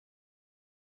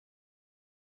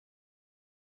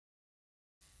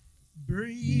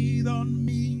Breathe on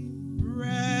me,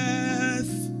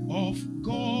 breath of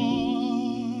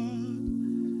God.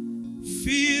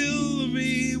 Fill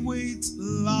me with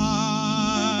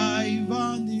life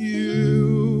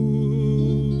anew,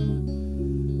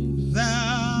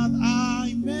 that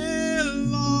I may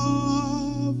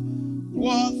love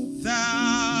what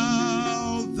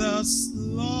thou dost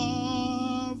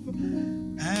love,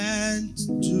 and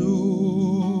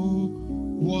do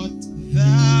what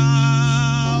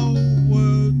thou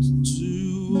wilt do.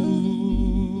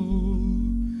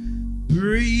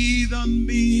 Breathe on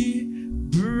me,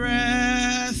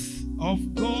 breath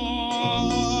of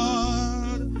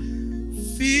God.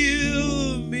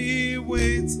 Fill me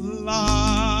with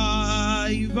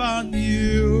life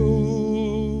anew,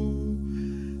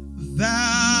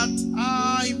 that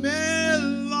I may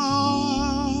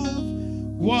love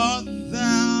what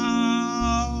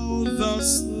thou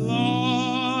dost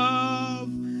love,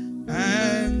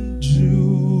 and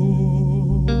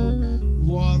do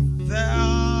what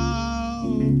thou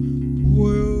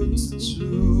wilt do.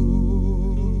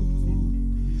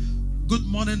 Good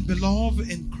morning, beloved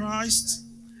in Christ.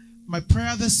 My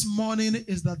prayer this morning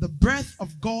is that the breath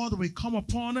of God will come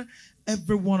upon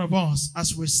every one of us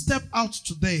as we step out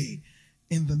today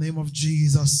in the name of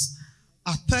Jesus.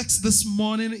 Our text this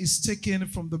morning is taken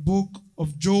from the book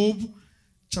of Job,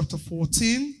 chapter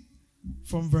 14,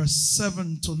 from verse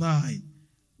 7 to 9.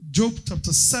 Job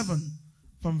chapter 7,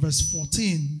 from verse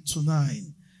 14 to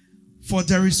 9. For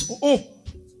there is hope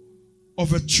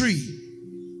of a tree.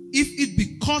 If it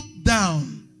be cut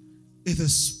down, it will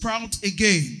sprout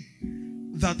again,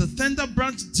 that the tender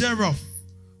branch thereof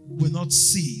will not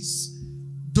cease.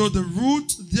 Though the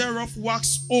root thereof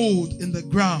wax old in the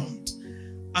ground,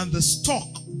 and the stalk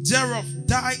thereof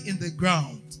die in the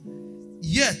ground,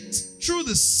 yet through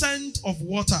the scent of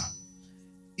water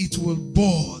it will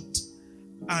bud,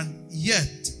 and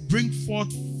yet bring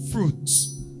forth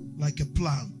fruits like a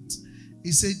plant.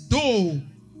 He said, though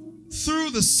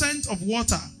through the scent of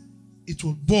water it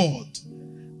will bud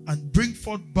and bring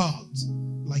forth buds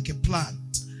like a plant.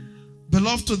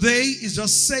 Beloved, today is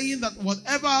just saying that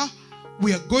whatever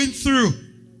we are going through,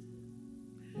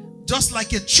 just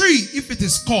like a tree, if it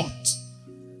is cut,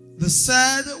 they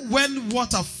said when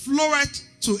water floweth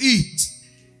to it,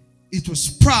 it will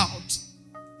sprout,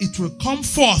 it will come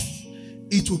forth,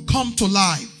 it will come to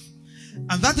life.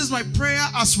 And that is my prayer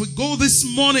as we go this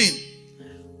morning.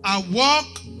 Our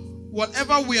work,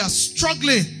 whatever we are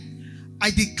struggling, I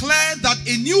declare that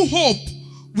a new hope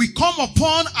will come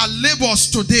upon our labors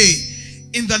today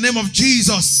in the name of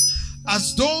Jesus.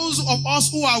 As those of us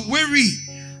who are weary,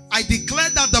 I declare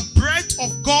that the breath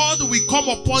of God will come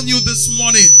upon you this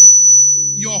morning.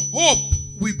 Your hope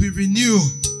will be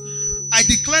renewed. I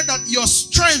declare that your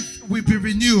strength will be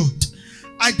renewed.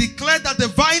 I declare that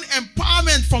divine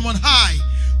empowerment from on high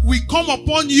will come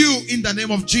upon you in the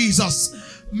name of Jesus.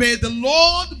 May the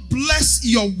Lord bless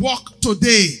your work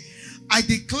today. I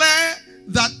declare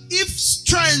that if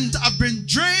strength have been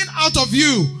drained out of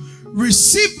you,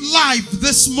 receive life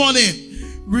this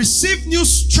morning. Receive new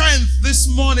strength this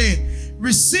morning.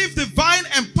 Receive divine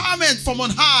empowerment from on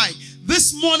high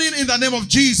this morning in the name of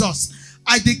Jesus.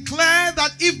 I declare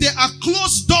that if there are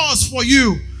closed doors for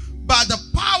you, by the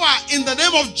power in the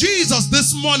name of Jesus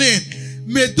this morning,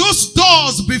 may those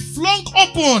doors be flung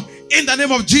open in the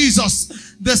name of Jesus.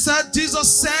 They said,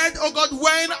 Jesus said, oh God,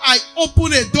 when I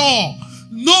open a door,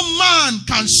 no man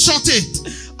can shut it.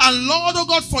 And Lord, oh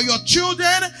God, for your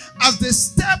children, as they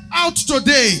step out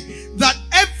today, that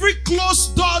every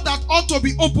closed door that ought to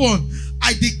be open,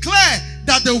 I declare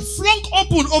that they will flung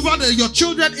open over your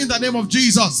children in the name of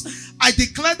Jesus. I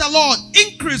declare the Lord,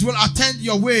 increase will attend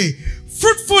your way.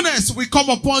 Fruitfulness will come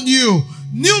upon you.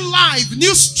 New life,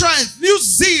 new strength, new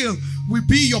zeal will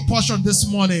be your portion this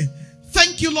morning.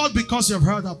 Thank you, Lord, because you have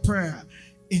heard our prayer.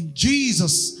 In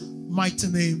Jesus' mighty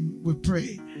name we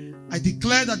pray. I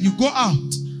declare that you go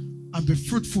out and be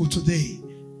fruitful today.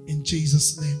 In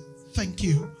Jesus' name. Thank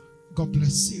you. God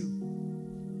bless you.